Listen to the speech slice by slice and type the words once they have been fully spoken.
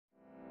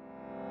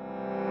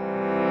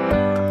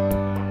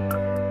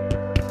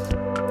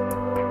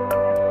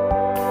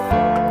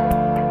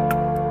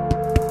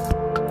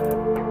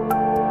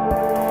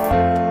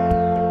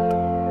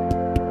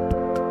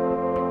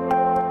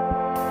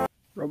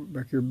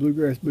like your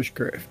bluegrass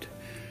bushcraft.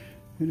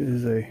 It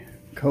is a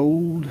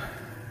cold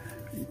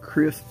and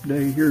crisp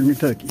day here in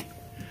Kentucky.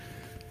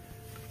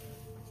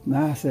 It's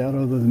nice out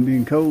other than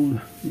being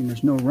cold, and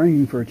there's no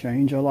rain for a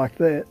change. I like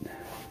that.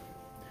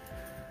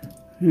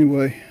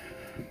 Anyway,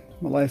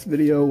 my last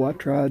video I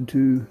tried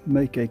to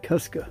make a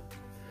kuksa,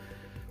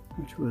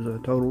 which was a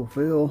total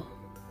fail.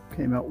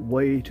 Came out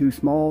way too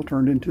small,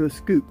 turned into a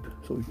scoop.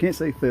 So you can't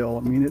say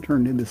fail, I mean it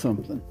turned into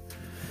something.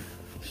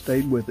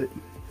 Stayed with it.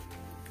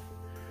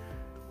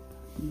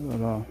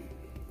 But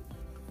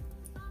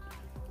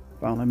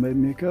finally made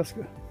me a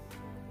kuksa.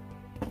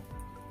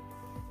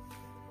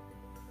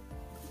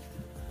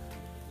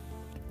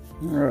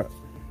 Alright.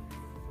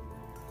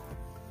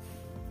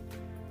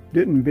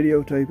 Didn't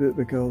videotape it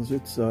because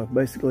it's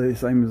basically the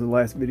same as the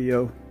last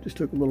video. Just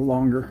took a little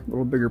longer, a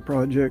little bigger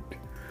project.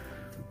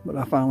 But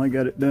I finally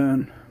got it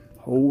done.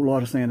 A whole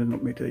lot of sanding,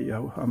 let me tell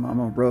you. I'm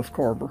a rough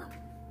carver.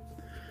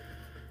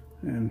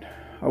 And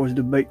I was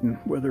debating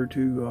whether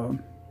to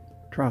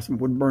try some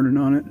wood burning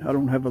on it. I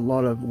don't have a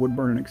lot of wood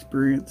burning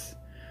experience,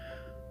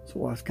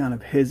 so I was kind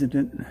of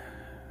hesitant.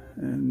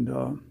 And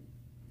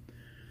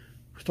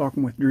was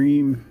talking with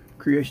Dream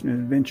Creation and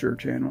Adventure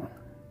channel,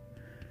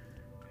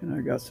 and I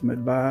got some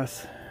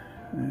advice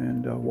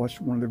and watched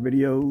one of their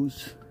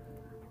videos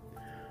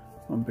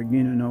on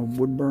beginning on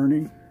wood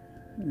burning,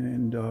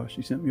 and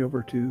she sent me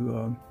over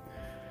to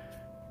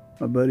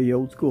my buddy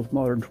Old School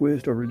Modern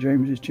Twist over to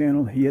James's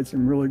channel. He had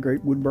some really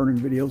great wood burning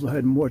videos I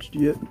hadn't watched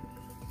yet.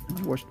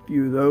 I watched a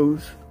few of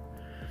those,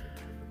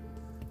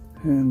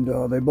 and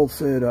they both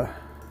said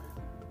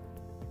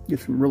get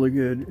some really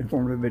good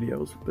informative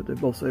videos, but they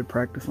both said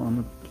practice on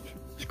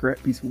a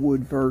scrap piece of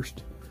wood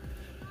first.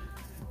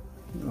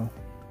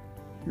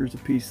 Here's a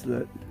piece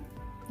that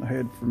I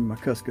had from my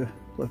kuksa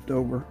left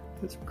over.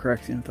 Had some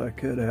cracks in it that I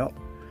cut out.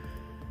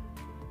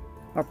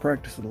 I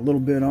practiced a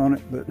little bit on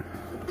it, but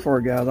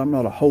sorry guys, I'm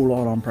not a whole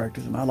lot on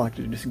practicing. I like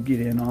to just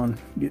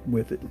get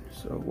with it.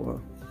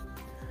 So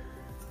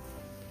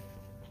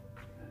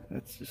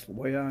that's just the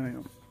way I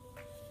am.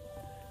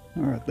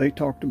 Alright, they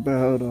talked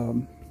about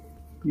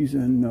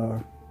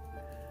using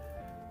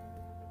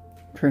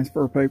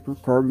transfer paper,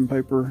 carbon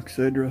paper,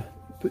 etc.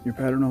 Putting your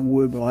pattern on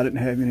wood, but I didn't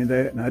have any of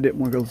that, and I didn't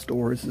want to go to the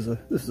store. This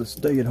is a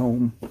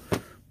stay-at-home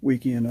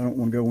weekend. I don't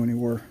want to go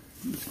anywhere.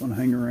 I'm just going to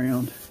hang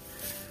around.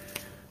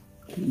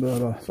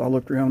 But so I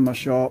looked around my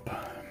shop,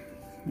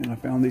 and I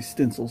found these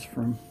stencils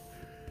from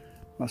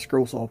my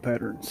scroll saw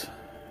patterns.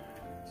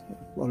 So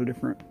a lot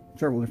of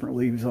several different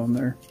leaves on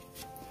there.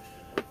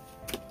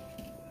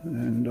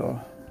 And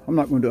I'm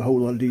not going to do a whole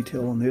lot of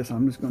detail on this.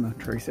 I'm just going to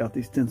trace out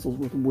these stencils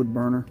with a wood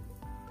burner.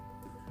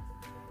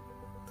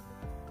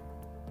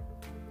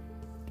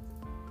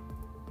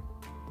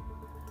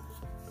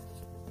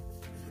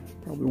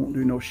 Probably won't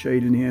do no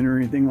shading in or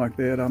anything like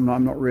that. I'm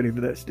not ready for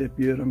that step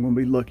yet. I'm going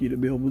to be lucky to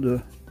be able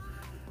to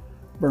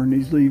burn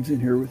these leaves in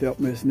here without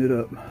messing it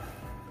up.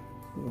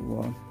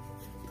 So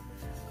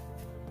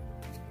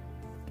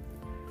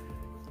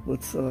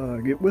let's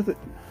get with it.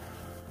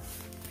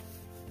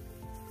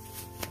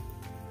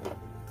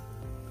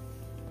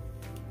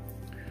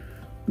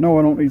 No,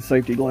 I don't need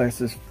safety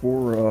glasses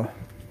for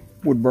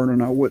wood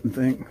burning, I wouldn't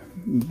think,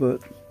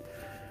 but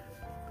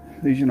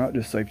these are not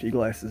just safety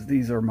glasses.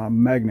 These are my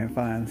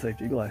magnifying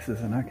safety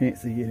glasses, and I can't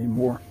see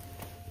anymore.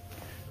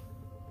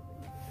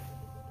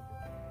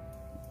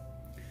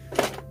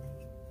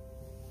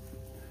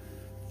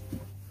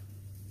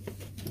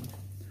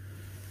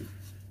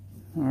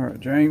 All right,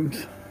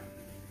 James.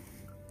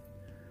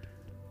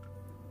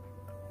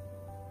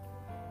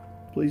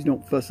 Please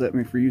don't fuss at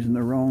me for using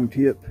the wrong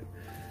tip.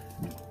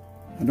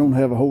 I don't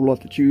have a whole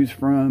lot to choose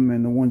from,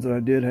 and the ones that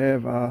I did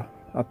have,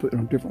 I put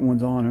different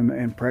ones on them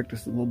and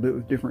practiced a little bit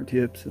with different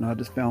tips, and I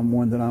just found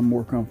one that I'm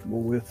more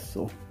comfortable with,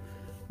 so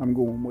I'm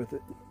going with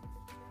it.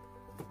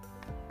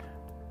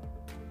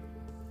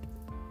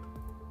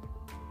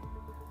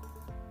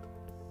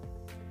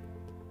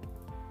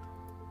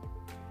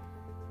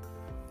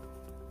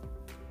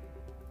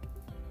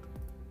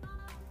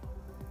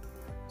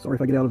 Sorry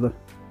if I get out of the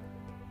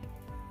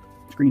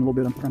screen a little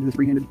bit. I'm trying to do this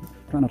free-handed.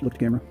 Try not to look at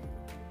the camera.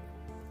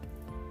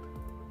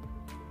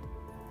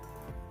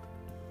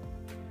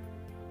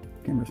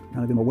 Camera's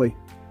kind of in my way.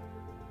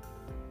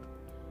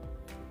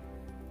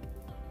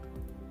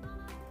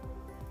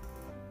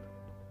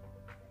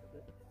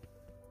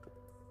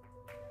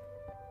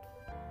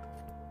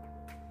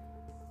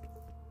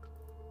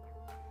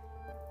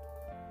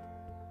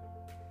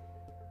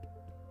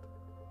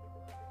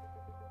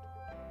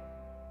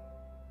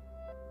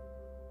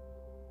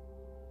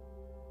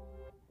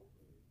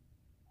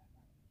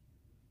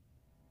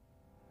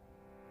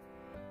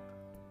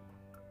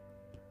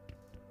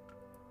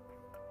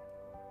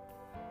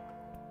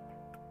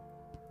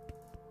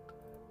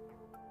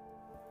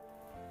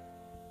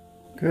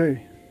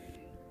 Okay,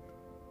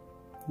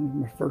 here's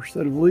my first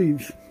set of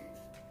leaves.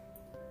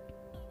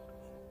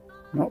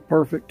 Not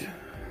perfect,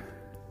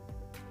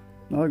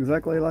 not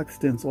exactly like the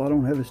stencil. I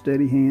don't have a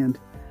steady hand,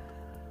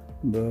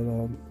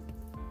 but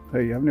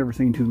hey, I've never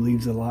seen two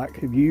leaves alike.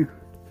 Have you?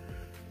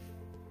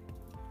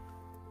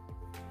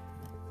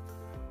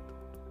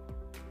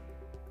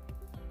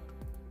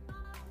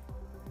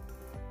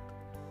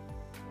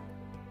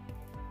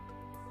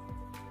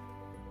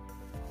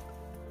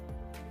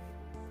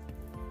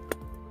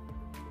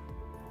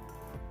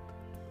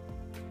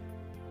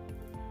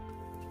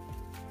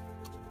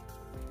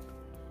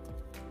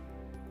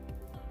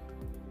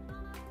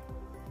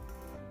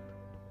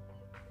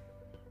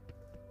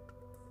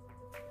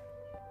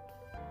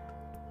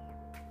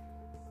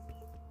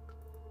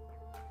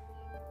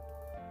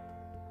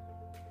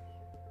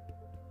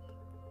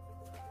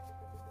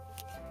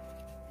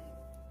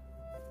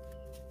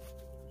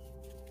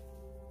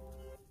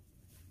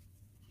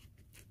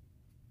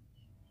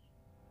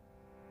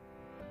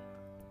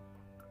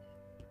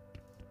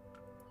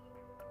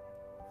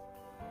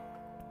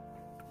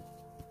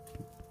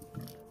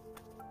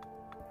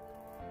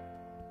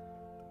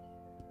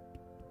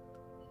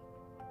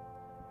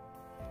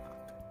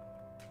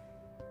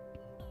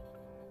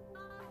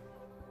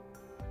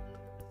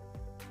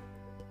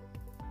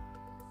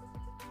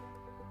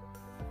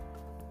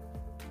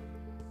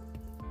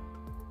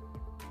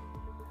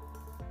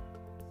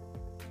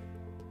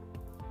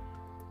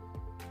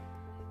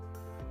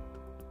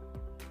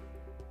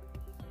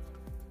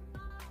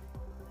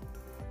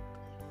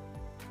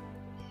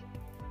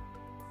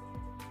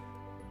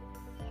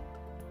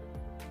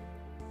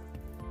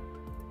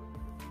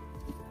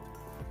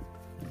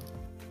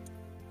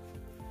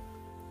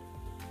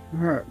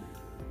 Alright,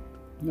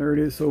 there it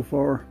is so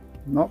far.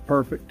 Not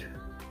perfect.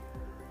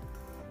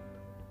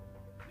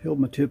 Held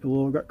my tip a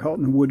little, got caught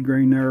in the wood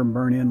grain there and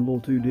burned in a little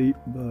too deep,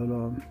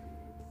 but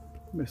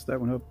messed that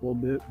one up a little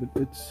bit,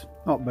 but it's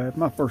not bad.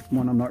 My first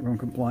one, I'm not going to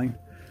complain.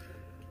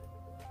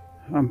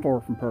 I'm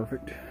far from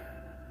perfect.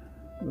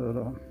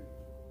 But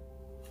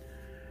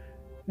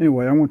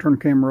anyway, I'm going to turn the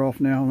camera off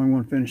now, and I'm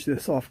going to finish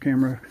this off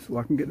camera so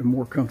I can get in a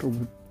more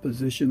comfortable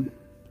position.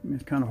 I mean,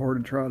 it's kind of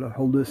hard to try to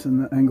hold this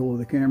in the angle of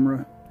the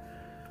camera.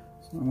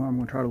 So I'm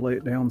going to try to lay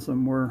it down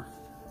somewhere.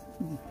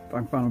 If I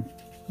can find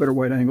a better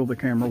way to angle the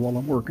camera while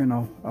I'm working,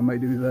 I may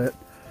do that.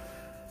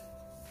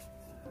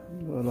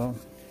 But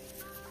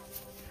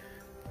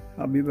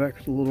I'll be back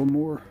with a little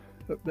more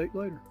update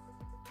later.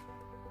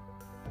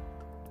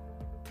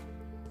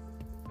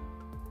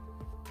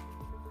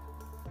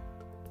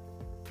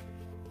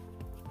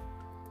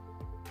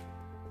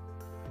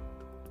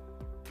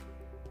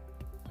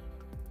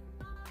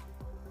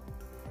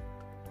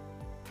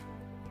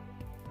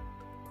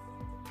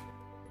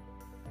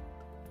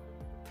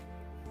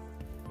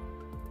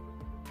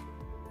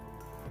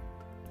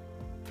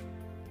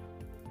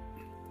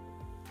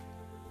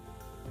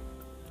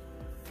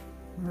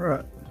 All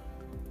right,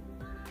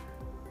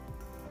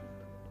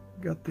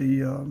 got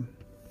the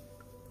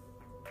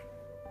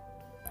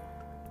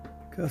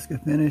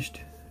kuksa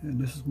finished,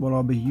 and this is what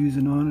I'll be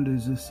using on it.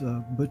 Is this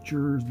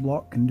butcher's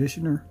block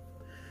conditioner.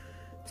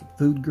 It's a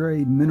food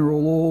grade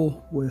mineral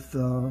oil with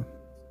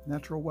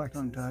natural wax.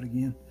 Tongue tied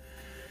again.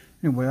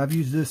 Anyway, I've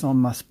used this on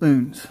my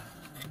spoons,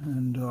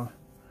 and I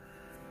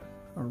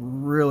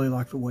really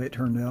like the way it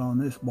turned out on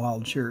this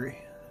wild cherry.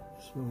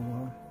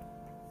 So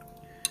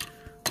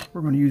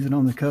we're going to use it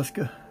on the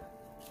kuksa.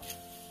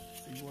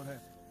 See what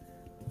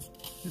happens.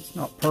 It's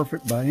not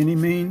perfect by any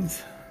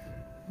means,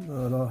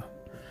 but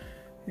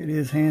it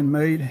is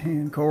handmade,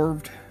 hand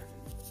carved.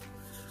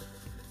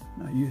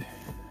 Now, when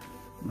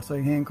I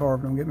say hand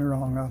carved, don't get me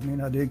wrong. I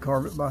mean, I did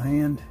carve it by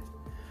hand,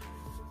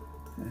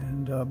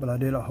 and but I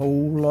did a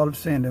whole lot of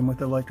sanding with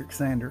the electric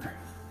sander.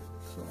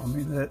 So I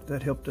mean,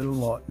 that helped it a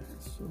lot.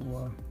 So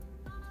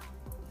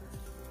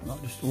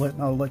not just an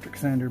electric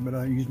sander, but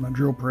I used my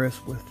drill press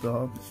with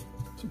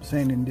some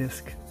sanding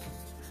disc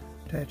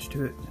attached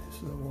to it.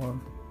 So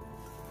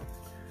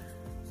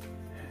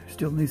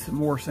still needs some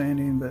more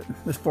sanding, but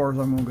as far as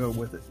I'm going to go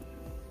with it.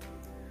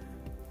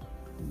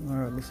 All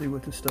right, let's see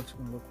what this stuff's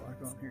going to look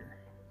like on here.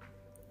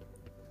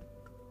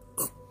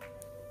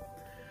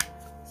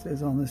 It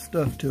says on this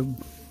stuff to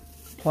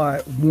apply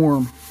it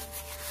warm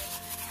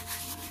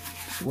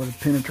so it'll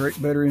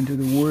penetrate better into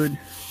the wood.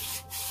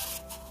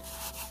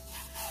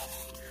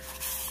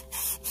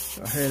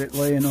 So I had it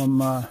laying on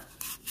my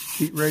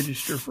heat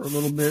register for a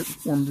little bit,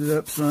 warmed it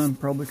up some.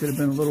 Probably could have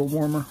been a little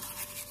warmer.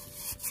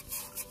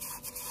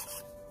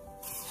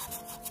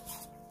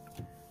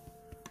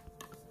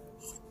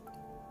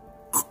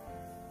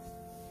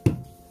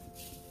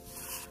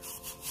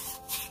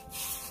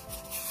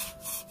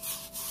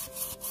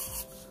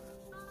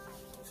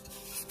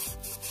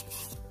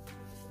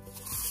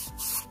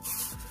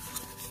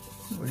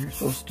 Well, you're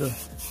supposed to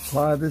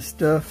apply this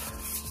stuff,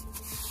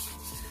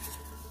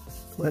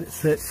 let it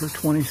set for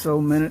 20 so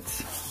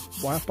minutes,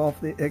 wipe off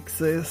the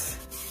excess,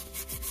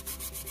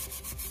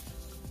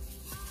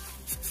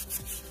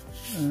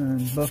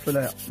 and buff it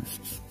out.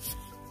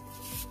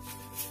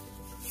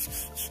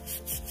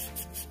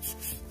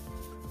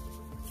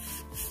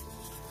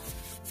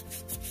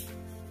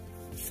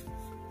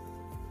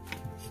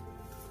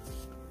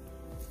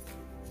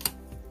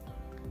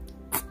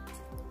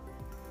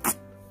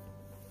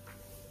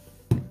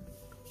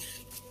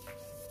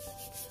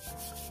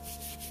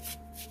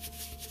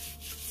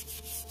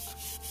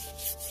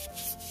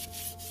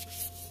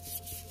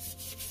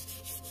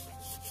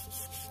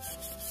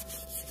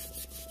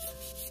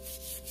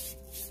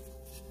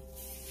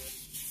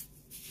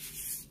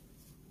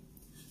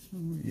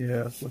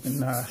 Yeah, it's looking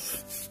nice.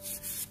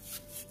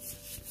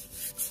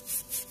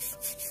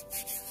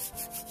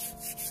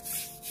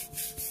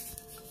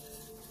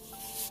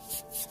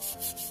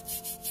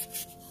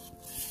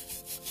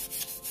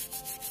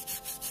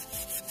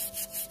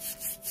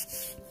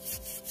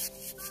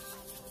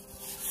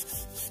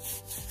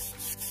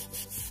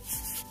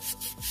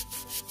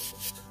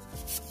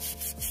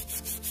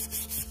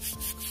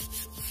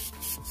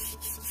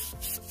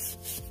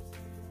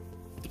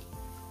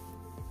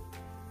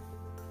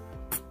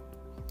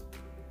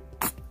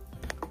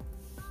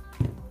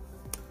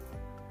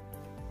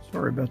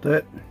 Sorry about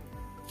that.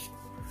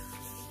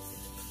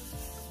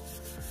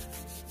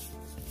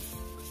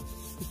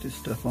 Put this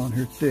stuff on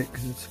here thick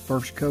because it's the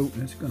first coat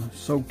and it's going to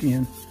soak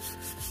in.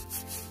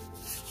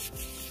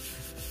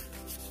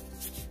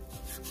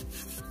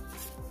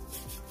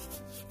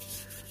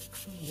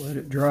 Let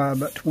it dry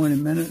about 20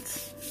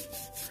 minutes.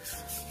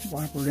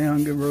 Wipe her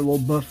down, give her a little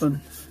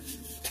buffing.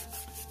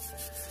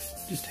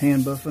 Just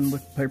hand buffing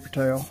with a paper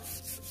towel.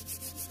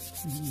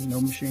 No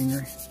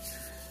machinery.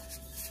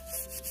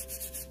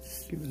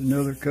 Give it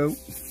another coat.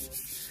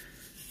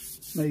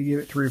 Maybe give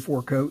it 3 or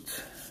 4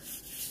 coats.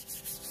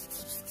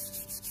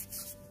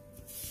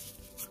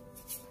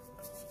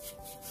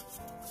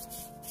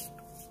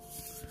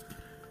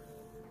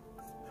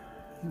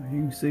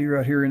 You can see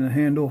right here in the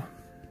handle,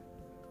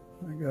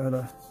 I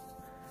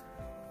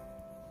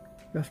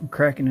got some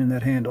cracking in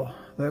that handle.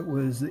 That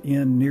was the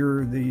end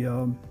near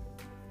the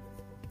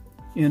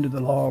end of the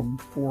log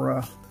before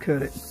I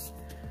cut it.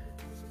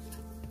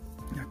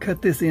 I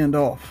cut this end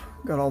off,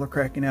 got all the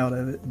cracking out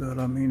of it, but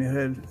I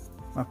mean,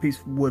 my piece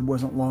of wood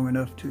wasn't long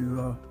enough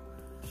to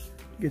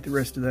get the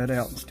rest of that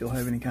out and still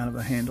have any kind of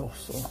a handle.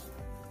 So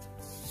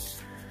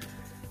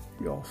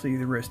y'all see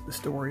the rest of the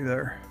story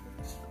there.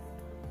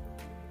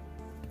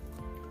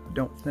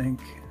 Don't think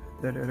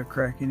that it'll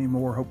crack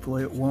anymore.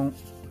 Hopefully it won't.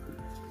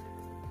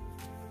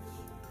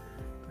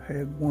 I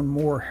had one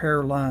more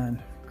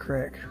hairline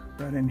crack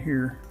right in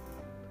here.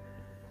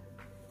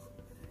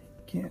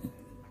 You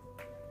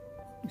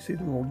see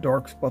the little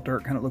dark spot there?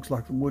 It kind of looks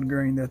like the wood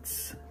grain.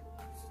 That's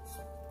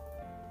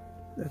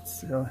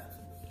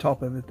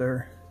top of it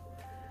there.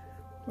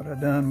 What I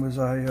done was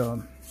I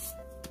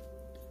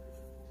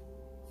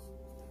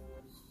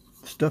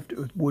stuffed it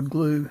with wood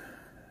glue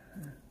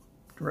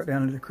right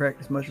down into the crack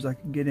as much as I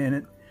could get in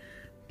it,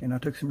 and I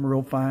took some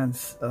real fine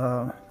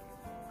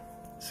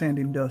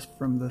sanding dust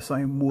from the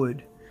same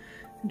wood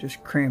and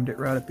just crammed it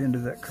right up into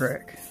that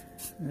crack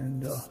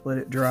and let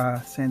it dry,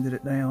 sanded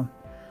it down.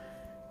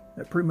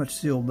 That pretty much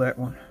sealed that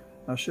one.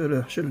 I should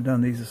have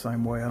done these the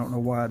same way. I don't know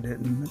why I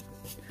didn't.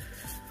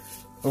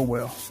 Oh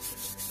well,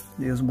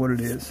 it is what it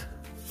is.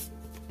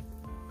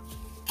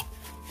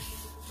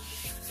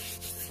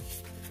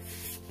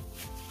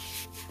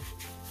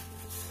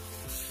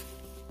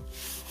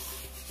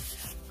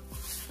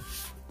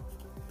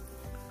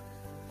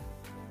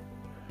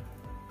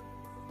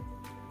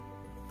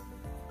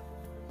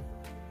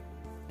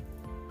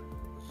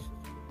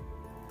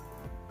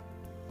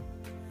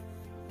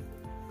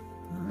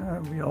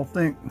 What do y'all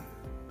think?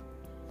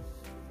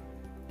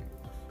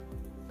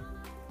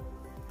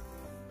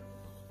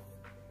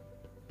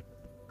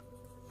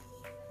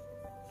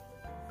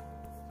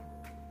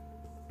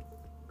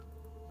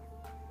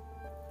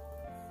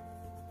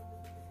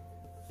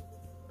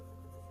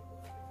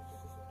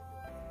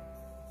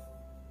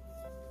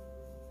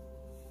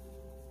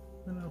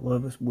 And I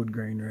love this wood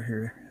grain right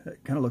here.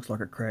 It kind of looks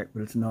like a crack,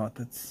 but it's not.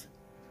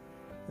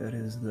 That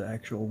is the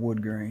actual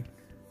wood grain.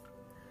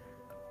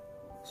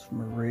 It's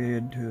from a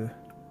red to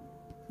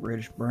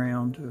reddish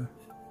brown to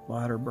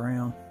lighter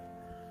brown.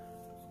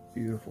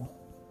 Beautiful.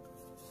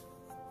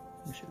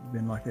 It should have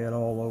been like that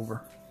all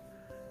over.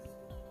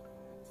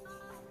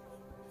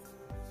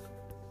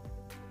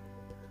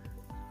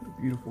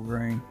 Beautiful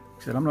grain.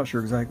 Like I said, I'm not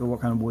sure exactly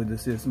what kind of wood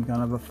this is. Some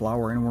kind of a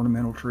flowering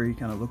ornamental tree.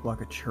 Kind of looked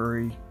like a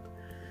cherry.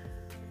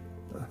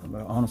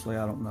 But honestly,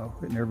 I don't know.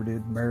 It never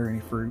did bear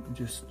any fruit. It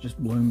just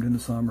bloomed in the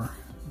summer.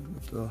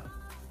 But,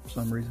 for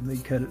some reason, they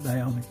cut it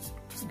down.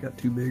 It got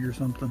too big or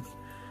something.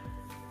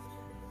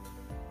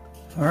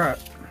 All right.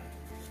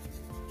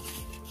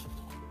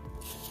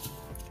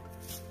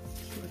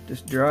 Let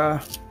this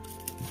dry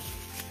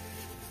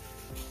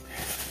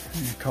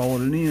and call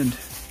it an end.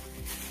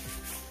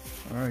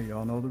 All right,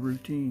 y'all know the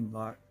routine.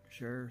 Like,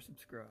 share,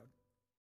 subscribe.